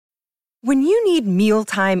When you need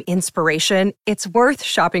mealtime inspiration, it's worth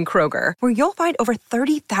shopping Kroger, where you'll find over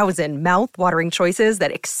 30,000 mouth-watering choices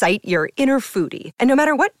that excite your inner foodie. And no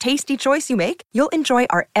matter what tasty choice you make, you'll enjoy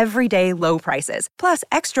our everyday low prices, plus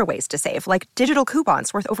extra ways to save, like digital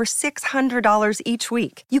coupons worth over $600 each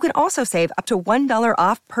week. You can also save up to $1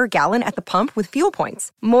 off per gallon at the pump with fuel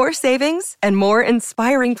points. More savings and more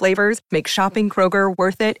inspiring flavors make shopping Kroger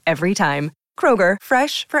worth it every time. Kroger,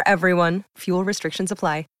 fresh for everyone. Fuel restrictions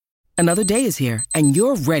apply. Another day is here, and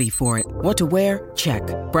you're ready for it. What to wear? Check.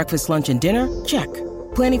 Breakfast, lunch, and dinner? Check.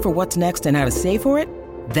 Planning for what's next and how to save for it?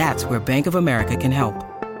 That's where Bank of America can help.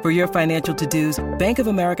 For your financial to-dos, Bank of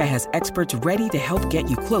America has experts ready to help get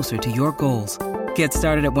you closer to your goals. Get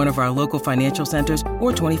started at one of our local financial centers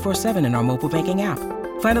or 24/7 in our mobile banking app.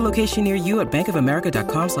 Find a location near you at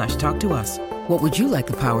bankofamerica.com/talktous. What would you like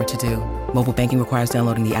the power to do? Mobile banking requires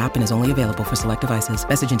downloading the app and is only available for select devices.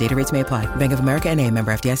 Message and data rates may apply. Bank of America N.A.,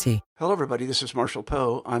 member FDIC. Hello, everybody. This is Marshall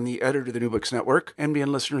Poe. I'm the editor of the New Books Network.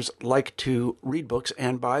 NBN listeners like to read books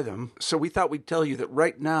and buy them. So we thought we'd tell you that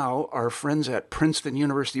right now, our friends at Princeton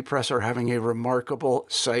University Press are having a remarkable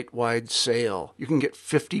site-wide sale. You can get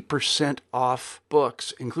 50% off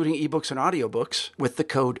books, including ebooks and audiobooks, with the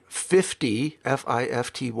code 50,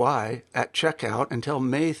 F-I-F-T-Y, at checkout until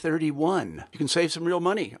May 31. You can save some real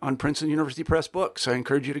money on Princeton University Press books. I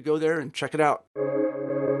encourage you to go there and check it out.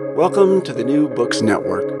 Welcome to the New Books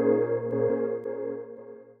Network.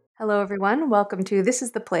 Hello, everyone. Welcome to This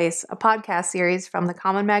is the Place, a podcast series from The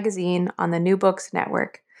Common Magazine on the New Books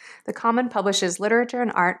Network. The Common publishes literature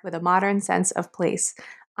and art with a modern sense of place.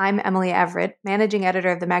 I'm Emily Everett, managing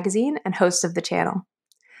editor of the magazine and host of the channel.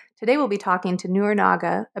 Today we'll be talking to Noor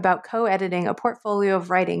Naga about co-editing a portfolio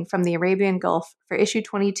of writing from the Arabian Gulf for issue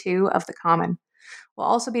 22 of The Common. We'll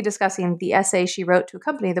also be discussing the essay she wrote to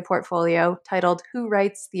accompany the portfolio, titled Who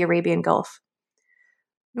Writes the Arabian Gulf?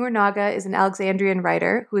 Noor Naga is an Alexandrian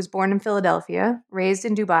writer who was born in Philadelphia, raised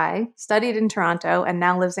in Dubai, studied in Toronto, and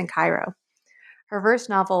now lives in Cairo. Her verse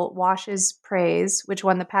novel Washes Praise, which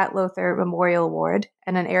won the Pat Lowther Memorial Award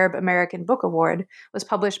and an Arab American Book Award, was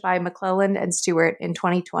published by McClelland and Stewart in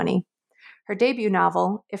 2020. Her debut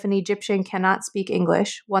novel, If an Egyptian Cannot Speak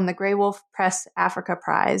English, won the Grey Wolf Press Africa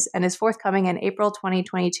Prize and is forthcoming in April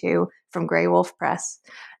 2022 from Grey Wolf Press.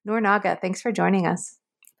 Noor Naga, thanks for joining us.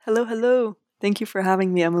 Hello. Thank you for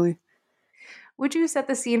having me, Emily. Would you set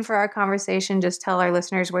the scene for our conversation? Just tell our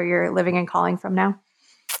listeners where you're living and calling from now.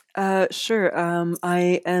 Sure.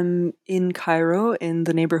 I am in Cairo, in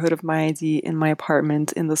the neighborhood of Maadi, in my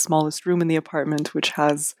apartment, in the smallest room in the apartment, which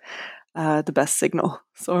has the best signal.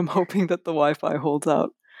 So I'm hoping that the Wi-Fi holds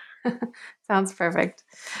out. Sounds perfect.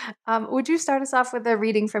 Would you start us off with a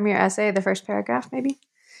reading from your essay, the first paragraph, maybe?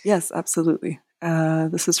 Yes, absolutely.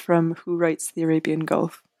 This is from Who Writes the Arabian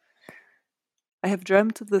Gulf? I have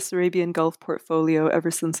dreamt of this Arabian Gulf portfolio ever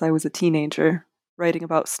since I was a teenager, writing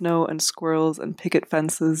about snow and squirrels and picket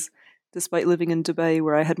fences, despite living in Dubai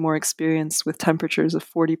where I had more experience with temperatures of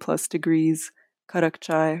 40-plus degrees, karak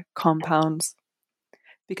chai, compounds.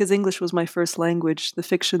 Because English was my first language, the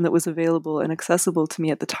fiction that was available and accessible to me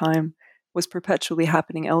at the time was perpetually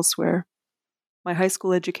happening elsewhere. My high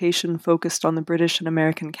school education focused on the British and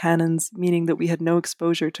American canons, meaning that we had no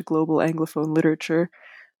exposure to global Anglophone literature,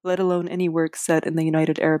 let alone any work set in the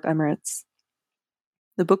United Arab Emirates.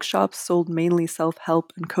 The bookshops sold mainly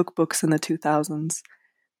self-help and cookbooks in the 2000s.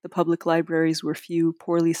 The public libraries were few,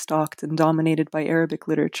 poorly stocked, and dominated by Arabic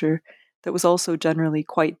literature that was also generally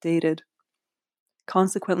quite dated.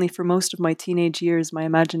 Consequently, for most of my teenage years, my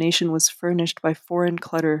imagination was furnished by foreign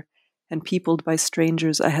clutter and peopled by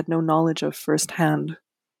strangers I had no knowledge of firsthand.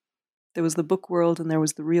 There was the book world and there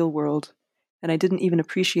was the real world, and I didn't even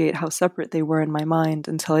appreciate how separate they were in my mind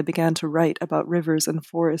until I began to write about rivers and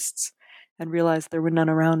forests and realized there were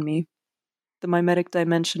none around me. The mimetic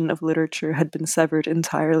dimension of literature had been severed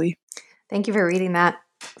entirely. Thank you for reading that.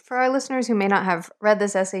 For our listeners who may not have read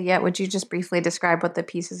this essay yet, would you just briefly describe what the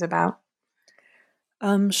piece is about?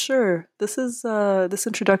 Sure. This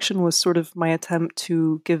introduction was sort of my attempt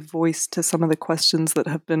to give voice to some of the questions that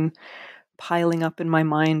have been piling up in my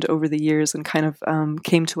mind over the years and kind of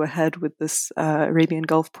came to a head with this Arabian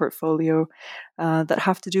Gulf portfolio that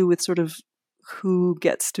have to do with sort of who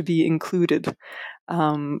gets to be included,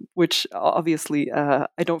 which obviously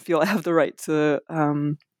I don't feel I have the right to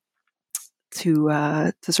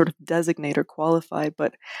sort of designate or qualify,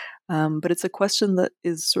 but it's a question that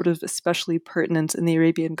is sort of especially pertinent in the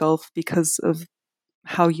Arabian Gulf because of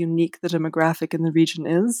how unique the demographic in the region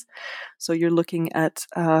is. So you're looking at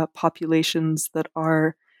populations that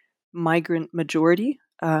are migrant majority,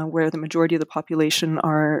 where the majority of the population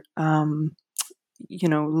are,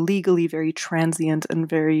 legally very transient and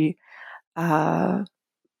very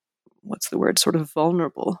what's the word, sort of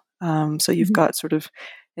vulnerable. So you've got sort of,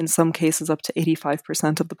 in some cases, up to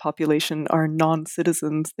 85% of the population are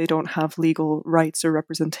non-citizens. They don't have legal rights or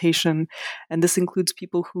representation. And this includes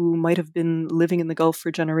people who might have been living in the Gulf for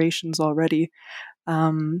generations already.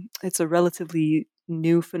 It's a relatively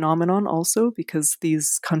new phenomenon also because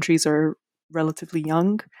these countries are relatively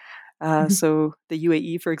young. So the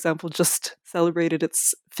UAE, for example, just celebrated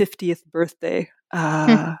its 50th birthday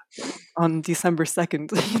on December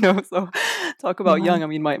 2nd, so talk about young. I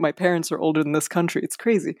mean, my parents are older than this country. It's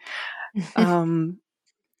crazy.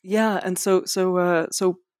 Yeah. And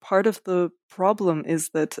so part of the problem is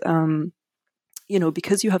that,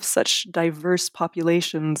 because you have such diverse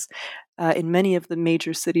populations in many of the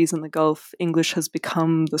major cities in the Gulf, English has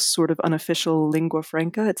become the sort of unofficial lingua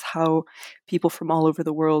franca. It's how people from all over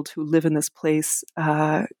the world who live in this place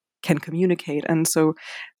can communicate. And so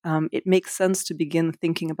it makes sense to begin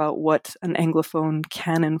thinking about what an Anglophone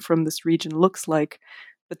canon from this region looks like.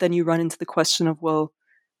 But then you run into the question of, well,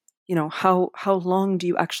 how long do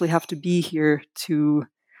you actually have to be here to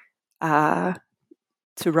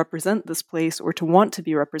represent this place or to want to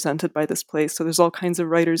be represented by this place? So there's all kinds of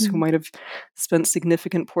writers who might have spent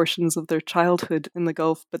significant portions of their childhood in the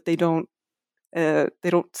Gulf, but they don't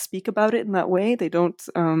speak about it in that way. They don't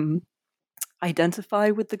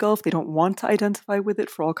identify with the Gulf. They don't want to identify with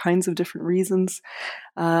it for all kinds of different reasons.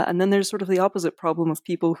 And then there's sort of the opposite problem of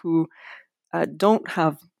people who don't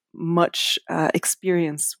have much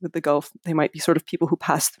experience with the Gulf. They might be sort of people who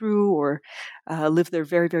pass through or live there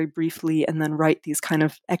very, very briefly and then write these kind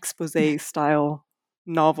of expose style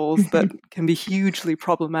novels that can be hugely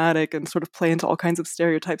problematic and sort of play into all kinds of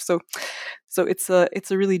stereotypes. So it's a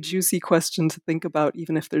really juicy question to think about,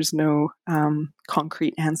 even if there's no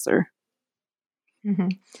concrete answer.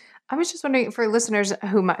 I was just wondering, for listeners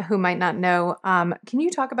who might not know, can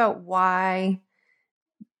you talk about why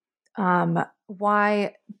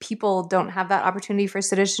people don't have that opportunity for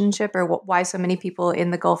citizenship, or why so many people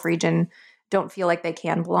in the Gulf region don't feel like they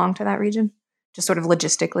can belong to that region, just sort of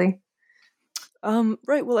logistically?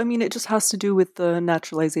 Right. Well, I mean, it just has to do with the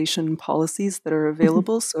naturalization policies that are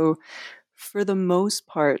available. So for the most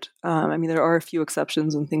part, I mean, there are a few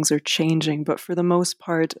exceptions and things are changing, but for the most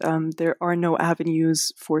part, there are no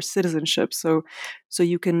avenues for citizenship. So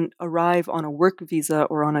you can arrive on a work visa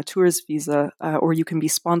or on a tourist visa, or you can be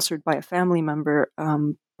sponsored by a family member,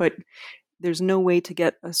 but there's no way to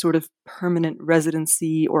get a sort of permanent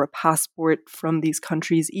residency or a passport from these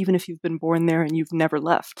countries, even if you've been born there and you've never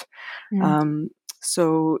left.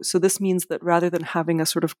 So this means that rather than having a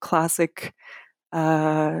sort of classic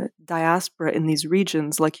diaspora in these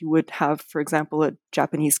regions, like you would have, for example, a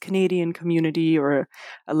Japanese Canadian community or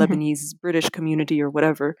a Lebanese British community or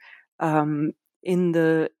whatever, in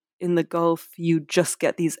the Gulf, you just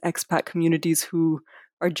get these expat communities who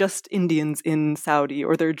are just Indians in Saudi,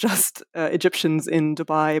 or they're just Egyptians in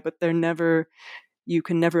Dubai, but you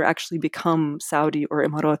can never actually become Saudi or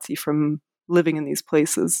Emirati from living in these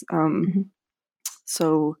places.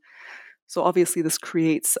 So obviously this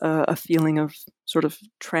creates a feeling of sort of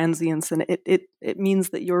transience, and it means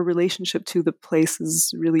that your relationship to the place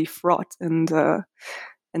is really fraught and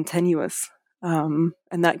tenuous, and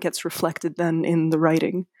that gets reflected then in the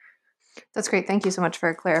writing. That's great. Thank you so much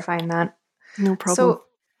for clarifying that. No problem. So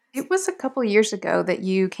it was a couple years ago that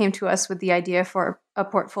you came to us with the idea for a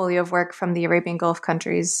portfolio of work from the Arabian Gulf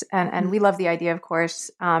countries. And we love the idea, of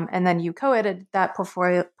course. And then you co-edited that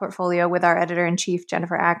portfolio with our editor-in-chief,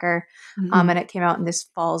 Jennifer Acker. And it came out in this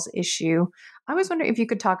fall's issue. I was wondering if you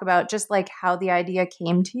could talk about just like how the idea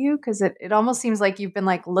came to you, because it almost seems like you've been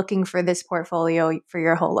like looking for this portfolio for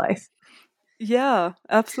your whole life. Yeah,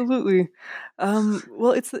 absolutely.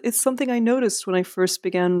 Well, it's something I noticed when I first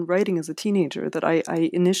began writing as a teenager, that I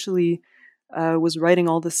initially was writing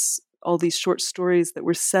all these short stories that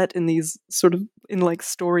were set in these sort of in like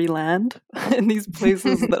storyland, in these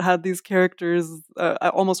places that had these characters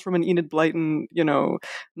almost from an Enid Blyton,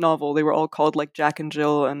 novel. They were all called like Jack and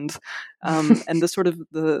Jill, and the sort of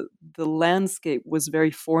the landscape was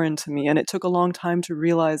very foreign to me, and it took a long time to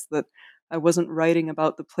realize that I wasn't writing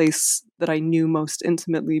about the place that I knew most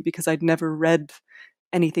intimately, because I'd never read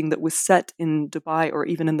anything that was set in Dubai or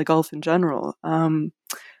even in the Gulf in general.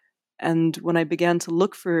 And when I began to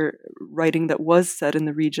look for writing that was set in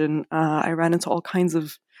the region, I ran into all kinds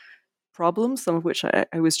of problems, some of which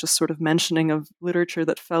I was just sort of mentioning, of literature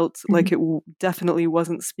that felt like it definitely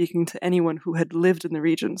wasn't speaking to anyone who had lived in the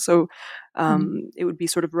region. So it would be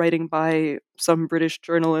sort of writing by some British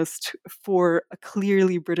journalist for a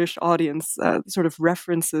clearly British audience, sort of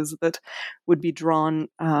references that would be drawn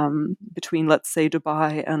between, let's say,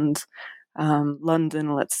 Dubai and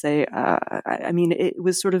London, let's say. I mean, it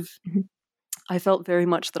was sort of, I felt very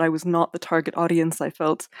much that I was not the target audience. I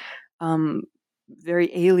felt very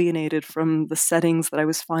alienated from the settings that I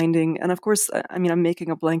was finding. And of course, I mean, I'm making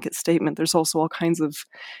a blanket statement. There's also all kinds of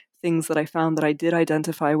things that I found that I did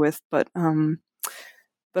identify with, but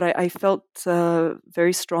I felt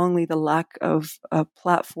very strongly the lack of a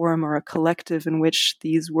platform or a collective in which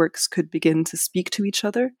these works could begin to speak to each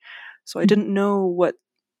other. So I didn't know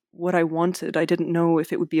what I wanted. I didn't know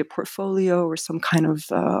if it would be a portfolio or some kind of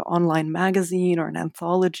online magazine or an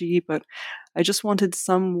anthology, but I just wanted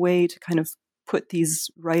some way to kind of put these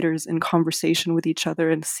writers in conversation with each other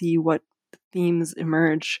and see what themes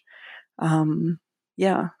emerge.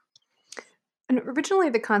 Yeah. And originally,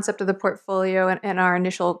 the concept of the portfolio and our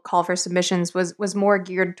initial call for submissions was more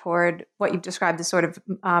geared toward what you've described as sort of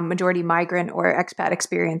majority migrant or expat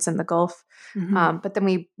experience in the Gulf. Mm-hmm. But then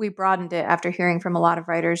we broadened it after hearing from a lot of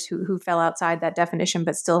writers who fell outside that definition,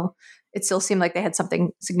 but it still seemed like they had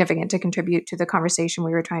something significant to contribute to the conversation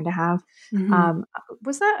we were trying to have. Mm-hmm.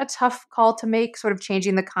 Was that a tough call to make, sort of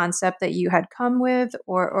changing the concept that you had come with,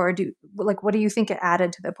 or what do you think it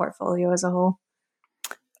added to the portfolio as a whole?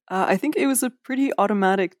 I think it was a pretty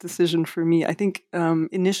automatic decision for me. I think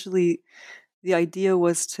initially the idea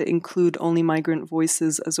was to include only migrant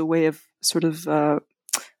voices as a way of sort of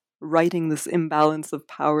righting this imbalance of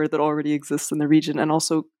power that already exists in the region, and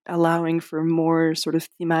also allowing for more sort of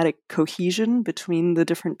thematic cohesion between the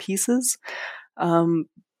different pieces.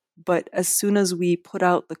 But as soon as we put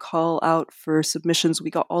out the call out for submissions, we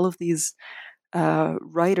got all of these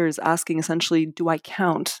writers asking essentially, do I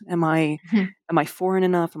count? Am I foreign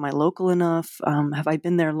enough? Am I local enough? Have I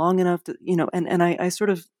been there long enough? And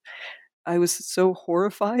I was so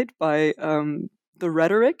horrified by the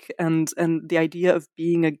rhetoric and the idea of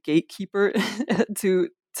being a gatekeeper to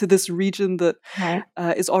this region that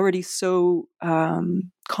is already so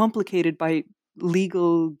complicated by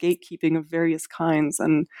legal gatekeeping of various kinds.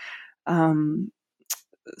 And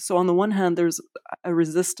so on the one hand, there's a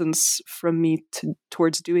resistance from me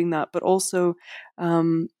towards doing that, but also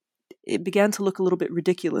it began to look a little bit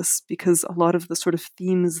ridiculous because a lot of the sort of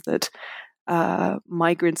themes that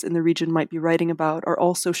migrants in the region might be writing about are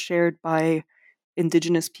also shared by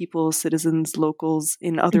indigenous people, citizens, locals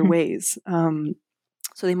in other ways.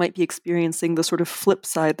 So they might be experiencing the sort of flip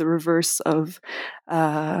side, the reverse of,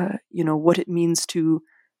 what it means to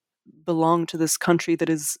belong to this country that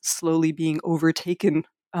is slowly being overtaken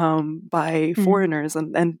by foreigners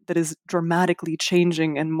and that is dramatically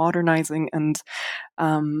changing and modernizing. And,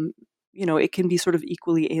 it can be sort of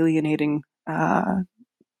equally alienating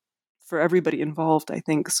for everybody involved, I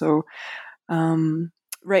think. So,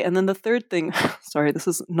 right. And then the third thing, sorry, this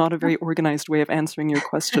is not a very organized way of answering your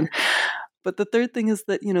question. But the third thing is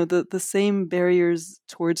that, the same barriers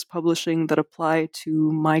towards publishing that apply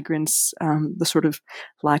to migrants, the sort of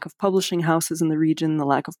lack of publishing houses in the region, the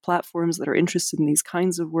lack of platforms that are interested in these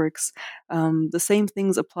kinds of works, the same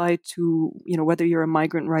things apply to, whether you're a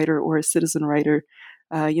migrant writer or a citizen writer.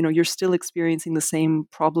 You're still experiencing the same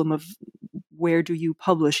problem of where do you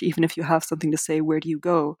publish, even if you have something to say, where do you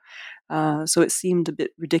go? So it seemed a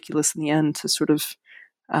bit ridiculous in the end to sort of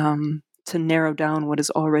to narrow down what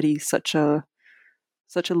is already such a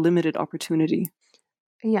limited opportunity.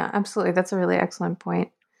 Yeah, absolutely. That's a really excellent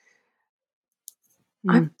point.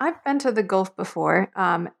 I've been to the Gulf before.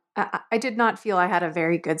 I did not feel I had a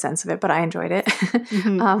very good sense of it, but I enjoyed it.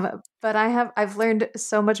 But I've learned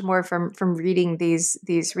so much more from reading these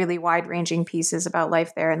really wide ranging pieces about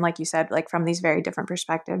life there, and like you said, like from these very different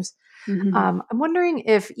perspectives. I'm wondering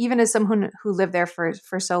if, even as someone who lived there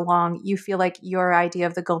for so long, you feel like your idea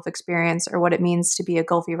of the Gulf experience or what it means to be a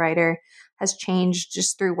Gulfie writer has changed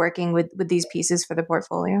just through working with these pieces for the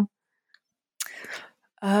portfolio.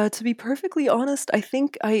 To be perfectly honest, I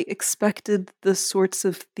think I expected the sorts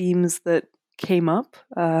of themes that came up.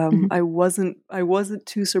 I wasn't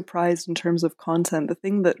too surprised in terms of content. The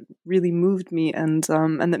thing that really moved me and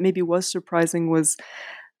that maybe was surprising was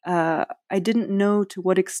I didn't know to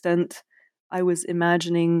what extent I was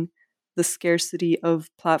imagining the scarcity of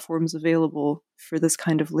platforms available for this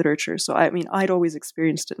kind of literature. So, I mean, I'd always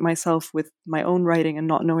experienced it myself with my own writing and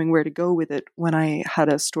not knowing where to go with it when I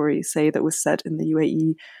had a story, say, that was set in the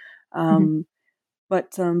UAE.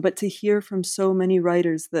 But to hear from so many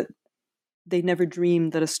writers that they never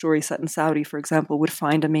dreamed that a story set in Saudi, for example, would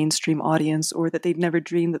find a mainstream audience, or that they'd never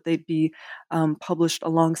dreamed that they'd be published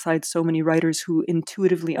alongside so many writers who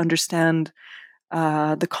intuitively understand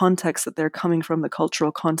the context that they're coming from, the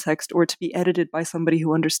cultural context, or to be edited by somebody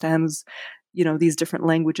who understands these different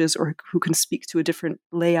languages, or who can speak to a different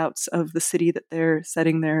layouts of the city that they're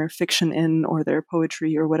setting their fiction in, or their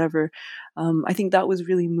poetry or whatever. I think that was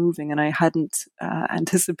really moving, and I hadn't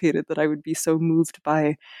anticipated that I would be so moved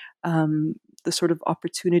by the sort of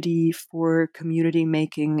opportunity for community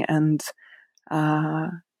making and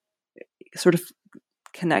sort of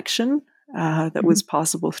connection that was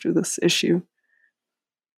possible through this issue.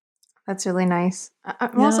 That's really nice.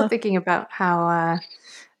 I'm also thinking about how,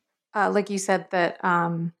 like you said, that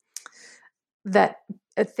that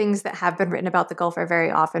things that have been written about the Gulf are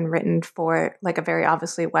very often written for like a very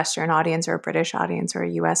obviously Western audience or a British audience or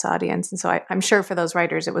a US audience. And so I'm sure for those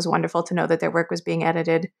writers, it was wonderful to know that their work was being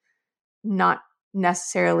edited, not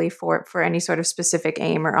necessarily for any sort of specific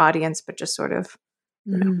aim or audience, but just sort of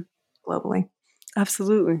globally.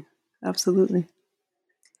 Absolutely. Absolutely.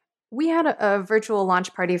 We had a virtual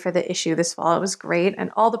launch party for the issue this fall. It was great, and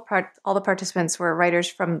all the participants were writers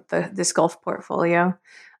from this Gulf portfolio.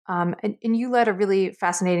 And you led a really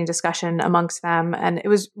fascinating discussion amongst them, and it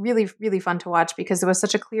was really, really fun to watch because there was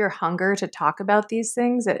such a clear hunger to talk about these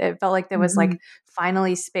things. It felt like there was like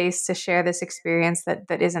finally space to share this experience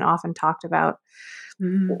that isn't often talked about.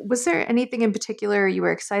 Was there anything in particular you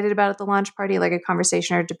were excited about at the launch party, like a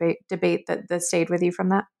conversation or debate that stayed with you from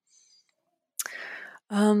that?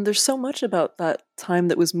 There's so much about that time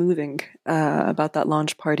that was moving, about that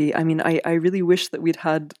launch party. I mean, I really wish that we'd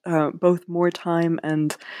had both more time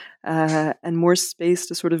and more space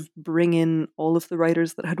to sort of bring in all of the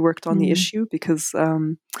writers that had worked on the issue, because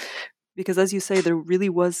as you say, there really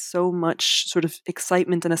was so much sort of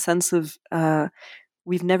excitement and a sense of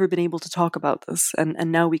we've never been able to talk about this,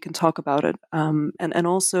 and now we can talk about it. And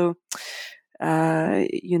also,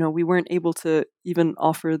 we weren't able to even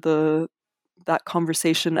offer that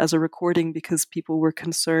conversation as a recording because people were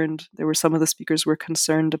concerned. There were some of the speakers were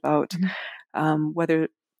concerned about whether,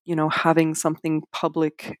 having something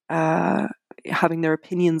public, having their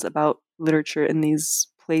opinions about literature in these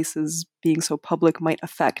places being so public might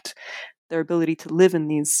affect their ability to live in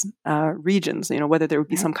these regions, whether there would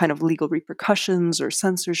be some kind of legal repercussions or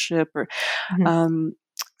censorship or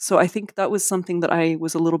so I think that was something that I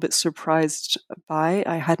was a little bit surprised by.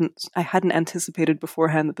 I hadn't anticipated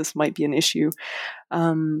beforehand that this might be an issue.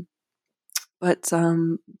 But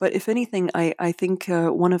if anything, I think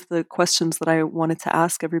one of the questions that I wanted to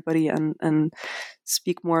ask everybody and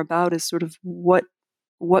speak more about is sort of what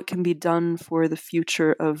can be done for the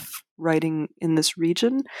future of writing in this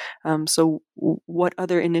region. So what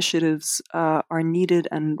other initiatives are needed,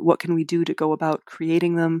 and what can we do to go about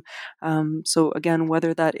creating them? So again,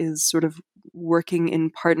 whether that is sort of working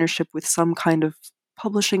in partnership with some kind of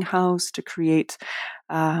publishing house to create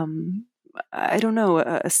I don't know,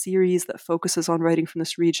 a series that focuses on writing from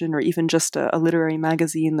this region, or even just a literary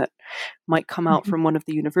magazine that might come out from one of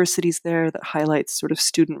the universities there that highlights sort of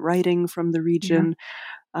student writing from the region.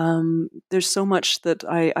 There's so much that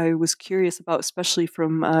I was curious about, especially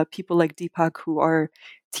from people like Deepak, who are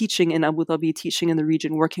teaching in Abu Dhabi, teaching in the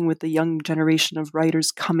region, working with the young generation of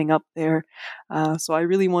writers coming up there. So I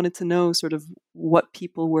really wanted to know sort of what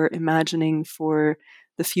people were imagining for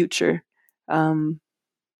the future.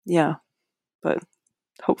 But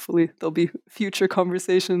hopefully there'll be future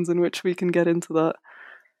conversations in which we can get into that.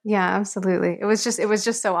 Yeah, absolutely. It was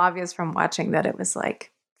just so obvious from watching that it was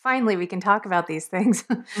like, finally, we can talk about these things.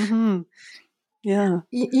 Yeah.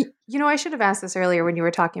 I should have asked this earlier when you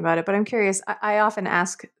were talking about it, but I'm curious. I often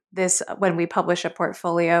ask this when we publish a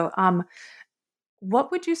portfolio.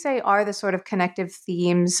 What would you say are the sort of connective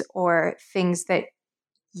themes or things that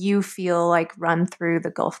you feel like run through the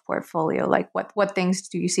Gulf portfolio? Like what things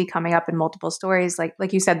do you see coming up in multiple stories?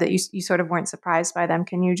 Like you said that you sort of weren't surprised by them.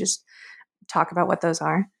 Can you just talk about what those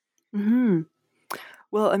are?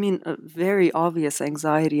 Well, I mean, a very obvious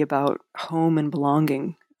anxiety about home and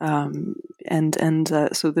belonging.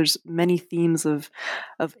 So there's many themes of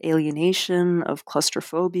alienation, of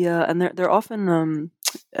claustrophobia, and they're often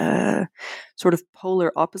sort of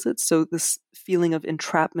polar opposites. So this feeling of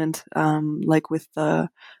entrapment, like with Tariq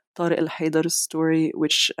al-Haydar's story,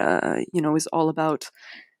 which is all about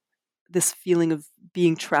this feeling of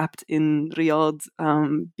being trapped in Riyadh,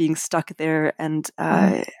 being stuck there, and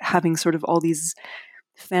having sort of all these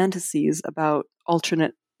fantasies about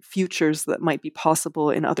alternate futures that might be possible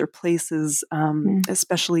in other places,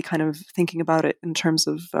 especially kind of thinking about it in terms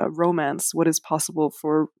of romance, what is possible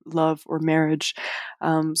for love or marriage.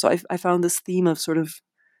 So I found this theme of sort of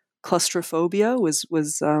claustrophobia was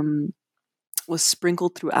was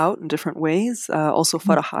sprinkled throughout in different ways. Also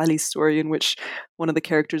Farah Ali's story, in which one of the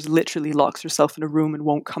characters literally locks herself in a room and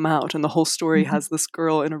won't come out, and the whole story has this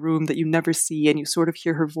girl in a room that you never see, and you sort of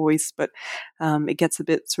hear her voice, but it gets a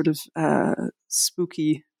bit sort of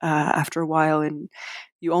spooky after a while, and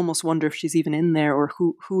you almost wonder if she's even in there, or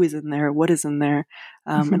who is in there, what is in there,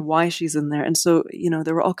 and why she's in there. And so,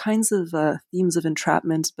 there were all kinds of themes of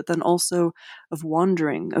entrapment, but then also of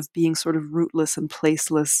wandering, of being sort of rootless and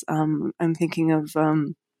placeless. I'm thinking of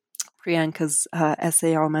Priyanka's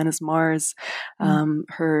essay, Our Man is Mars,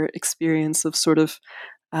 her experience of sort of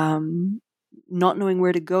not knowing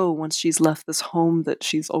where to go once she's left this home that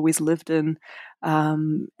she's always lived in,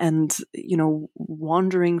 and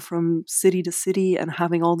wandering from city to city and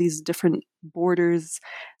having all these different borders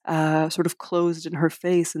sort of closed in her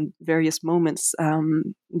face in various moments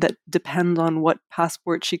that depend on what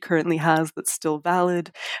passport she currently has that's still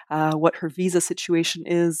valid, what her visa situation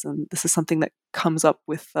is. And this is something that comes up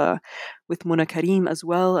with Muna Karim as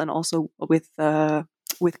well, and also with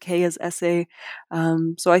Kaya's essay.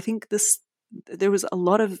 So I think there was a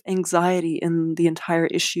lot of anxiety in the entire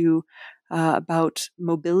issue about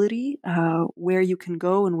mobility, where you can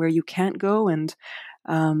go and where you can't go, and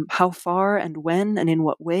how far and when and in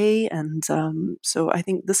what way. And so I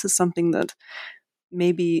think this is something that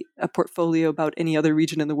maybe a portfolio about any other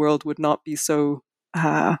region in the world would not be so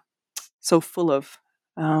full of.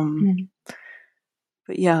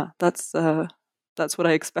 But yeah, that's what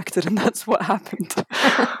I expected, and that's what happened.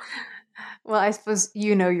 Well, I suppose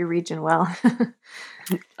you know your region well.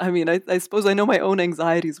 I mean, I suppose I know my own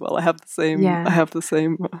anxieties well. I have the same. Yeah. I have the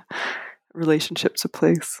same relationship to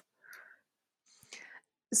place.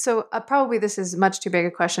 So probably this is much too big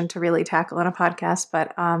a question to really tackle on a podcast,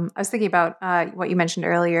 but I was thinking about what you mentioned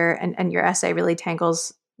earlier, and your essay really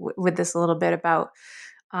tangles with this a little bit about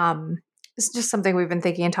it's just something we've been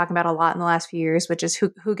thinking and talking about a lot in the last few years, which is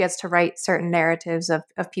who gets to write certain narratives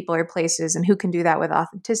of people or places, and who can do that with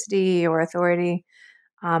authenticity or authority.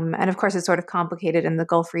 And of course, it's sort of complicated in the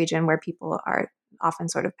Gulf region where people are often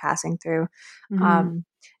sort of passing through.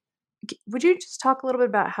 Would you just talk a little bit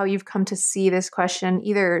about how you've come to see this question,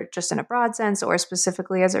 either just in a broad sense or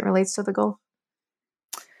specifically as it relates to the Gulf?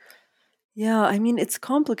 Yeah, I mean, it's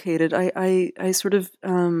complicated. I sort of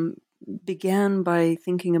began by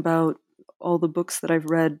thinking about all the books that I've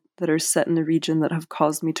read that are set in the region that have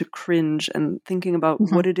caused me to cringe, and thinking about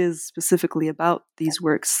what it is specifically about these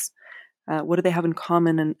works. What do they have in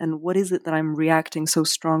common, and what is it that I'm reacting so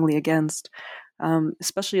strongly against?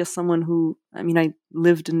 Especially as someone who, I mean, I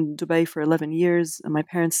lived in Dubai for 11 years, and my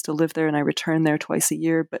parents still live there, and I return there twice a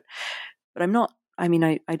year, but I'm not, I mean,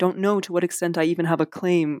 I don't know to what extent I even have a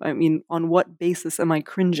claim. I mean, on what basis am I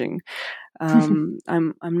cringing? I'm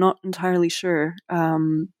not entirely sure.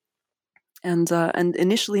 And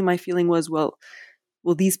initially my feeling was, well,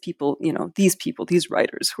 these people, these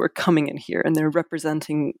writers who are coming in here and they're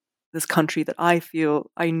representing this country that I feel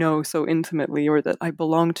I know so intimately, or that I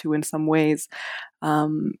belong to in some ways,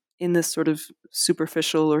 in this sort of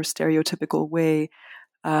superficial or stereotypical way.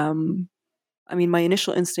 I mean, my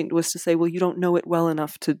initial instinct was to say, well, you don't know it well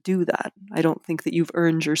enough to do that. I don't think that you've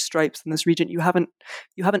earned your stripes in this region. You haven't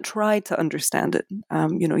tried to understand it.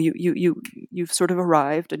 You've sort of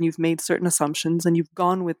arrived and you've made certain assumptions and you've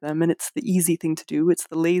gone with them, and it's the easy thing to do. It's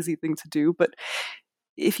the lazy thing to do. But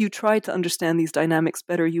if you tried to understand these dynamics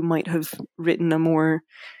better, you might have written a more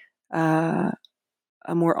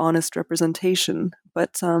honest representation.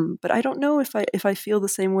 But I don't know if I feel the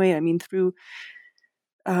same way. I mean, through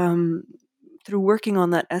working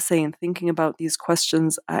on that essay and thinking about these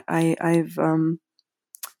questions, I've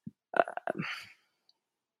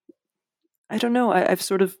I don't know. I've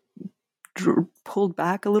sort of pulled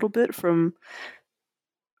back a little bit from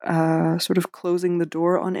sort of closing the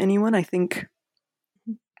door on anyone. I think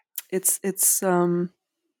it's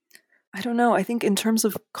I don't know. I think in terms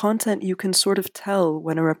of content, you can sort of tell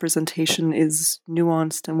when a representation is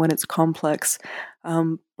nuanced and when it's complex.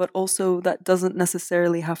 But also that doesn't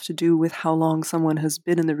necessarily have to do with how long someone has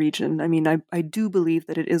been in the region. I mean, I do believe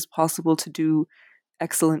that it is possible to do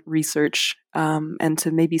excellent research and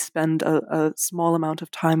to maybe spend a small amount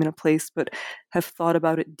of time in a place, but have thought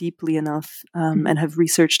about it deeply enough and have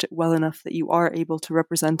researched it well enough that you are able to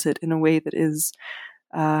represent it in a way that is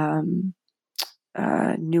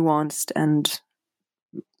nuanced and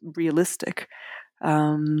realistic.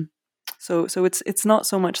 So it's not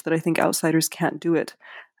so much that I think outsiders can't do it.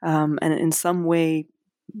 And in some way,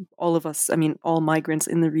 all of us, I mean, all migrants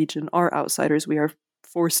in the region are outsiders. We are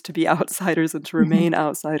forced to be outsiders and to remain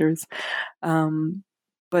outsiders. So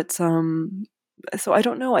I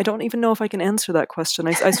don't know. I don't even know if I can answer that question.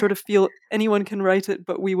 I sort of feel anyone can write it,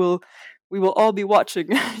 but we will we will all be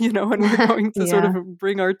watching, and we're going to sort Yeah. of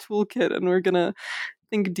bring our toolkit, and we're going to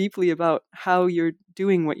think deeply about how you're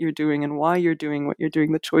doing what you're doing and why you're doing what you're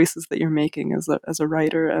doing, the choices that you're making as a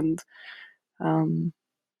writer. And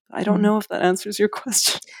I don't know if that answers your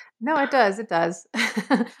question. No, it does. It does.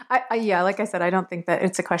 Yeah, like I said, I don't think that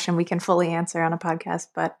it's a question we can fully answer on a podcast,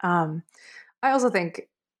 but I also think,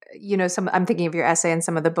 I'm thinking of your essay and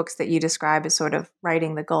some of the books that you describe as sort of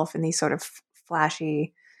writing the Gulf in these sort of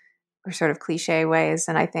flashy or sort of cliche ways.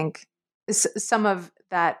 And I think some of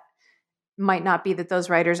that might not be that those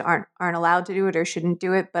writers aren't allowed to do it or shouldn't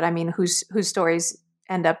do it, but I mean, whose stories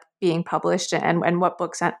end up being published and what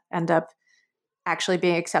books end up actually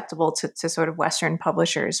being acceptable to sort of Western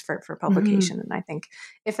publishers for publication. And I think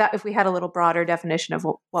if we had a little broader definition of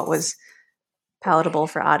what was palatable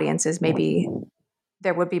for audiences, maybe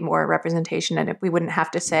there would be more representation, and we wouldn't have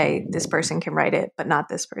to say this person can write it, but not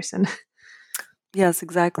this person. Yes,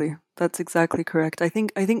 exactly. That's exactly correct. I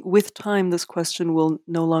think with time, this question will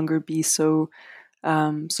no longer be so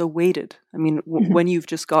weighted. I mean, when you've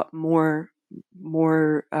just got more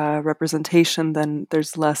representation, then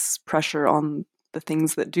there's less pressure on the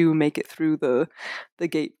things that do make it through the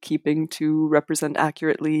gatekeeping to represent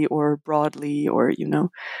accurately or broadly, or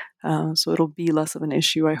so it'll be less of an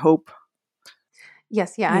issue, I hope.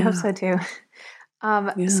 Yes, yeah, I hope so too.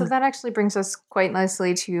 So that actually brings us quite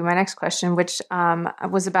nicely to my next question, which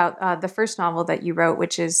was about the first novel that you wrote,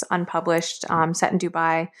 which is unpublished, set in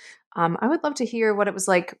Dubai. I would love to hear what it was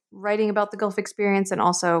like writing about the Gulf experience, and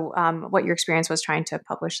also what your experience was trying to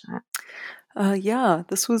publish that.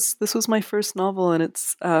 This was my first novel, and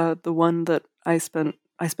it's the one that I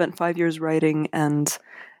spent 5 years writing, and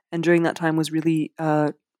during that time was really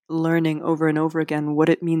learning over and over again what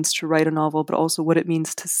it means to write a novel, but also what it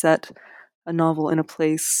means to set a novel in a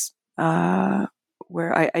place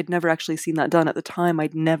where I'd never actually seen that done. At the time,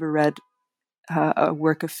 I'd never read a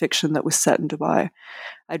work of fiction that was set in Dubai.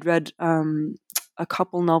 I'd read a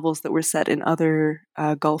couple novels that were set in other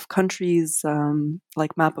Gulf countries,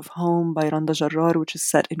 like Map of Home by Randa Jarrar, which is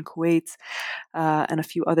set in Kuwait, and a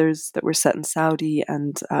few others that were set in Saudi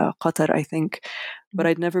and Qatar, I think. But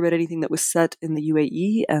I'd never read anything that was set in the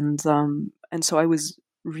UAE, and so I was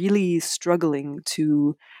really struggling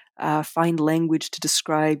to find language to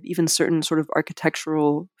describe even certain sort of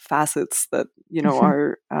architectural facets that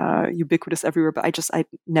are ubiquitous everywhere, but I'd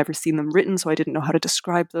never seen them written, so I didn't know how to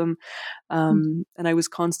describe them. And I was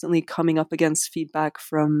constantly coming up against feedback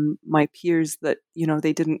from my peers that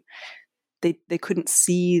they couldn't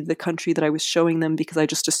see the country that I was showing them, because I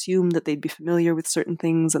just assumed that they'd be familiar with certain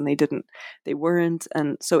things, and they weren't.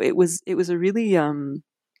 And so it was a really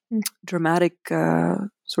dramatic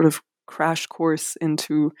sort of crash course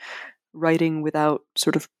into writing without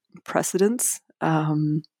sort of precedence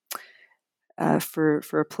for a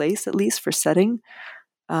place, at least for setting.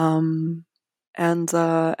 And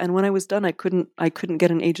when I was done, I couldn't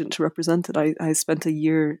get an agent to represent it. I spent a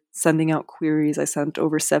year sending out queries. I sent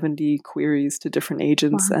over 70 queries to different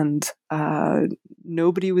agents, wow. And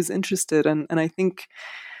nobody was interested. And I think,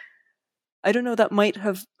 I don't know, that might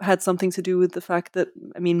have had something to do with the fact that,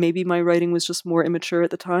 I mean, maybe my writing was just more immature at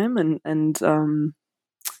the time, and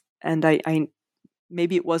I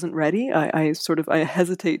maybe it wasn't ready. I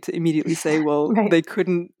hesitate to immediately say, well, right. They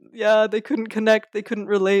couldn't connect, they couldn't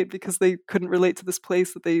relate, because they couldn't relate to this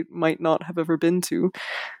place that they might not have ever been to.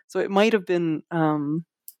 So it might have been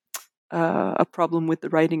a problem with the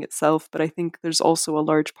writing itself, but I think there's also a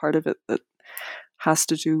large part of it that has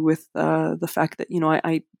to do with the fact that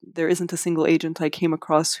there isn't a single agent I came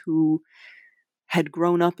across who had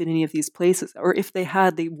grown up in any of these places, or if they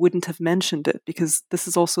had, they wouldn't have mentioned it, because this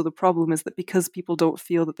is also the problem, is that because people don't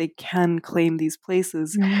feel that they can claim these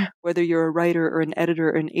places, whether you're a writer or an editor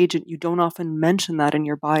or an agent, you don't often mention that in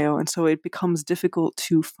your bio, and so it becomes difficult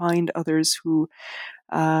to find others who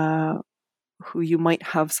you might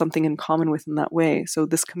have something in common with in that way. So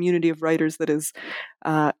this community of writers that is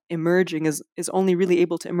emerging is only really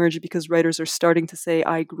able to emerge because writers are starting to say,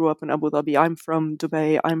 I grew up in Abu Dhabi, I'm from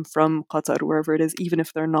Dubai, I'm from Qatar, wherever it is, even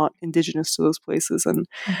if they're not indigenous to those places. And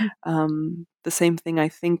the same thing, I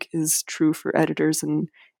think, is true for editors and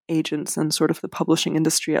agents and sort of the publishing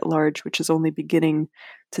industry at large, which is only beginning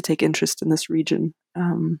to take interest in this region.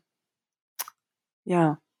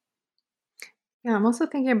 Yeah, I'm also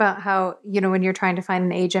thinking about how, when you're trying to find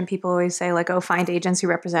an agent, people always say like, oh, find agents who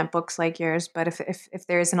represent books like yours. But if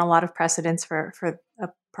there isn't a lot of precedence for a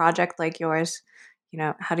project like yours,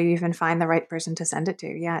 how do you even find the right person to send it to?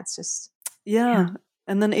 Yeah, it's just... Yeah.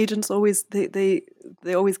 And then agents always, they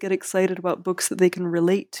always get excited about books that they can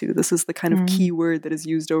relate to. This is the kind of key word that is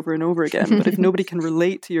used over and over again. But if nobody can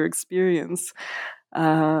relate to your experience,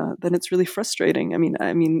 then it's really frustrating. I mean,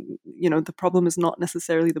 the problem is not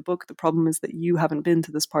necessarily the book. The problem is that you haven't been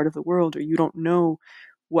to this part of the world, or you don't know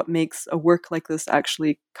what makes a work like this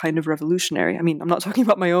actually kind of revolutionary. I mean, I'm not talking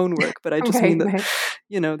about my own work, but I just mean that,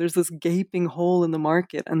 there's this gaping hole in the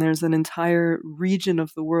market, and there's an entire region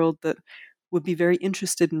of the world that would be very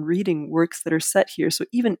interested in reading works that are set here. So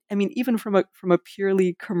even from a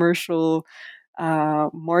purely commercial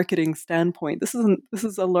marketing standpoint, this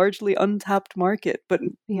is a largely untapped market, but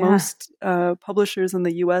most publishers in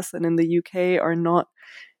the US and in the UK are not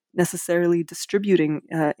necessarily distributing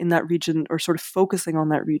in that region or sort of focusing on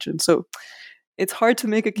that region. So it's hard to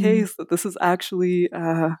make a case that this is actually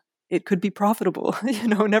it could be profitable.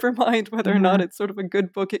 Never mind whether or not it's sort of a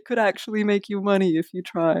good book. It could actually make you money if you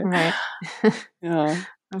try. Right. Yeah.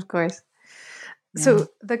 Of course. So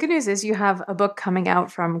the good news is you have a book coming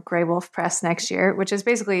out from Grey Wolf Press next year, which is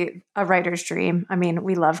basically a writer's dream. I mean,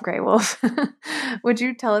 we love Grey Wolf. Would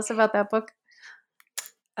you tell us about that book?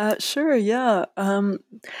 Sure, yeah.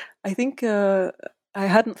 I think I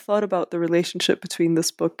hadn't thought about the relationship between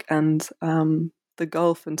this book and The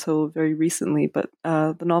Gulf until very recently, but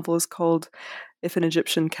the novel is called If an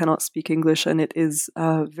Egyptian Cannot Speak English, and it is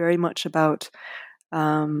very much about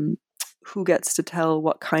who gets to tell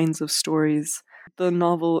what kinds of stories. The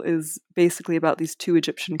novel is basically about these two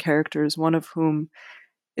Egyptian characters, one of whom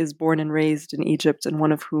is born and raised in Egypt, and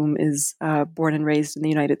one of whom is born and raised in the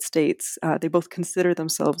United States. They both consider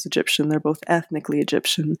themselves Egyptian. They're both ethnically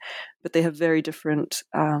Egyptian, but they have very different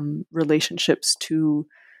relationships to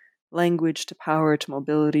language, to power, to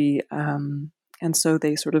mobility, and so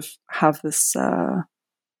they sort of have this.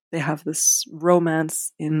 They have this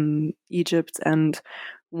romance in Egypt, and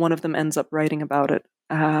one of them ends up writing about it.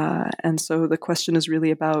 And so the question is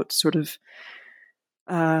really about sort of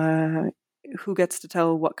who gets to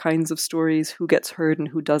tell what kinds of stories, who gets heard and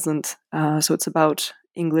who doesn't. So it's about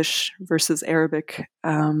English versus Arabic,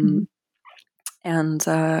 and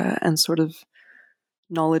sort of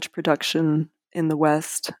knowledge production in the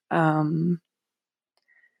West.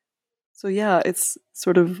 So yeah, it's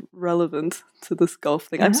sort of relevant to this Gulf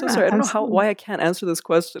thing. I'm so sorry. I don't know why I can't answer this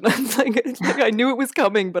question. It's like I knew it was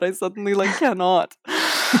coming, but I suddenly cannot.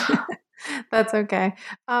 That's okay.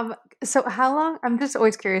 So how long, I'm just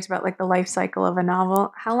always curious about the life cycle of a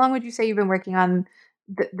novel. How long would you say you've been working on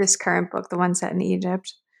this current book, the one set in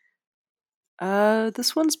Egypt?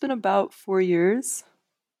 This one's been about 4 years.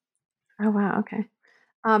 Oh, wow. Okay.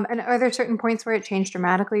 And are there certain points where it changed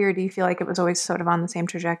dramatically, or do you feel like it was always sort of on the same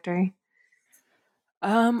trajectory?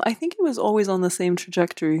 I think it was always on the same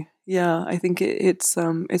trajectory. Yeah, I think it's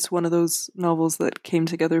one of those novels that came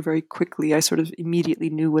together very quickly. I sort of immediately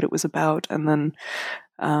knew what it was about, and then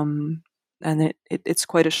it's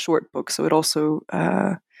quite a short book, so it also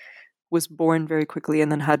was born very quickly,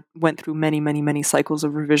 and then went through many cycles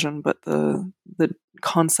of revision. But the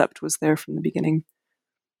concept was there from the beginning.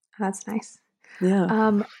 That's nice.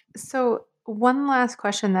 Yeah. So one last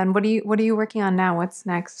question then. What are you working on now? What's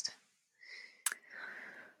next?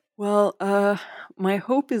 Well, my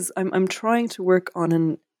hope is I'm trying to work on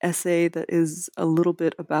an essay that is a little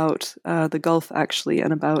bit about the Gulf, actually,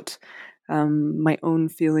 and about my own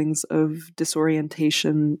feelings of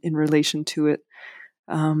disorientation in relation to it.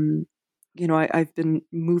 I've been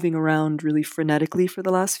moving around really frenetically for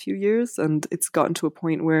the last few years, and it's gotten to a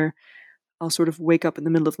point where I'll sort of wake up in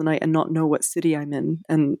the middle of the night and not know what city I'm in,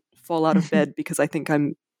 and fall out of bed because I think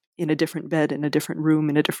I'm in a different bed, in a different room,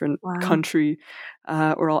 in a different country,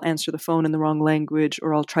 or I'll answer the phone in the wrong language,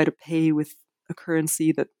 or I'll try to pay with a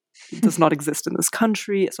currency that does not exist in this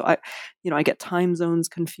country. So I get time zones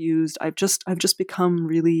confused. I've just become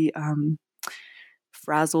really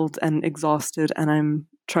frazzled and exhausted, and I'm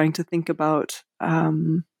trying to think about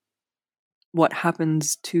what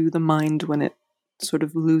happens to the mind when it sort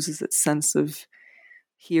of loses its sense of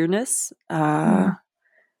here-ness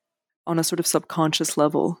on a sort of subconscious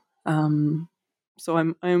level. So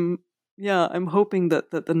I'm hoping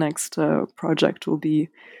that the next project will be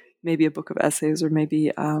maybe a book of essays, or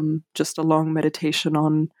maybe just a long meditation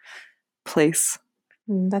on place.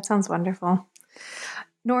 That sounds wonderful.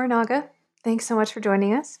 Noor Naga, thanks so much for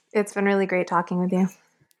joining us. It's been really great talking with you.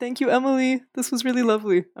 Thank you, Emily. This was really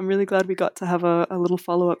lovely. I'm really glad we got to have a little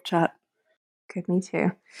follow-up chat. Good, me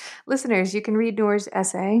too. Listeners, you can read Noor's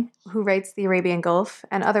essay, Who Writes the Arabian Gulf,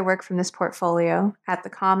 and other work from this portfolio at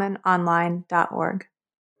thecommononline.org.